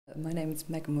My name is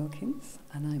Megan Wilkins,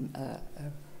 and I'm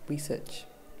a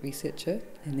researcher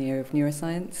in the area of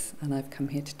neuroscience, and I've come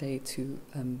here today to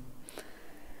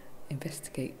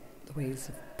investigate the ways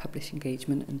of publish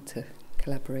engagement and to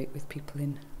collaborate with people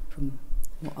from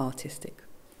a more artistic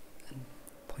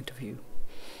point of view.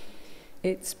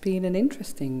 It's been an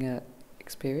interesting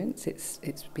experience.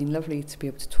 It's been lovely to be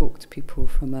able to talk to people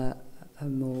from a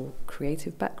more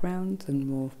creative background and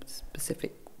more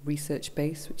specific research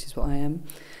base, which is what I am.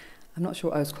 I'm not sure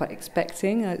what I was quite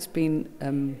expecting. It's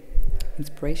been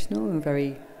inspirational and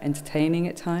very entertaining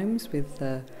at times, with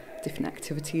different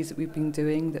activities that we've been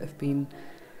doing that have been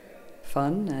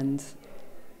fun and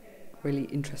really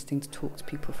interesting to talk to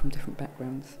people from different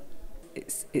backgrounds.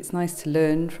 It's nice to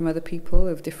learn from other people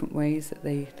of different ways that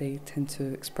they tend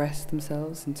to express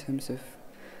themselves in terms of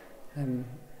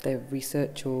their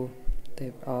research or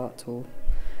their art,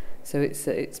 so it's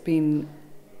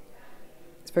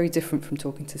very different from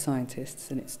talking to scientists,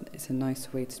 and it's a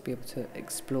nice way to be able to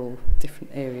explore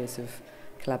different areas of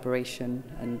collaboration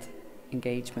and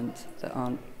engagement that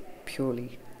aren't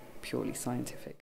purely scientific.